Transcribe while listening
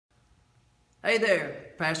Hey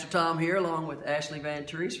there, Pastor Tom here along with Ashley Van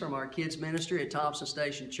Treese from our kids ministry at Thompson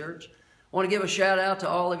Station Church. I want to give a shout out to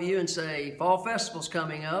all of you and say Fall Festival's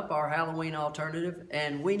coming up, our Halloween alternative,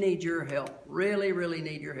 and we need your help. Really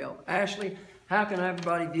need your help. Ashley, how can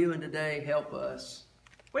everybody viewing today help us?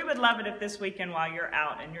 We would love it if this weekend while you're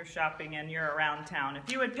out and you're shopping and you're around town,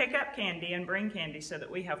 if you would pick up candy and bring candy so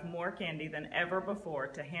that we have more candy than ever before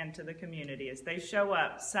to hand to the community as they show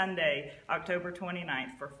up Sunday, October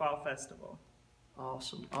 29th for Fall Festival.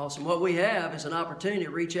 Awesome. What we have is an opportunity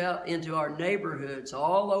to reach out into our neighborhoods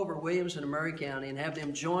all over Williamson and Maury County and have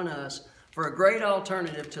them join us for a great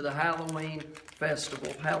alternative to the Halloween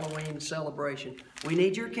festival, Halloween celebration. We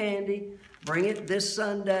need your candy. Bring it this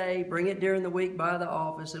Sunday. Bring it during the week by the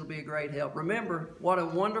office. It'll be a great help. Remember, what a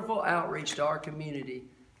wonderful outreach to our community,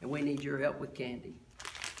 and we need your help with candy.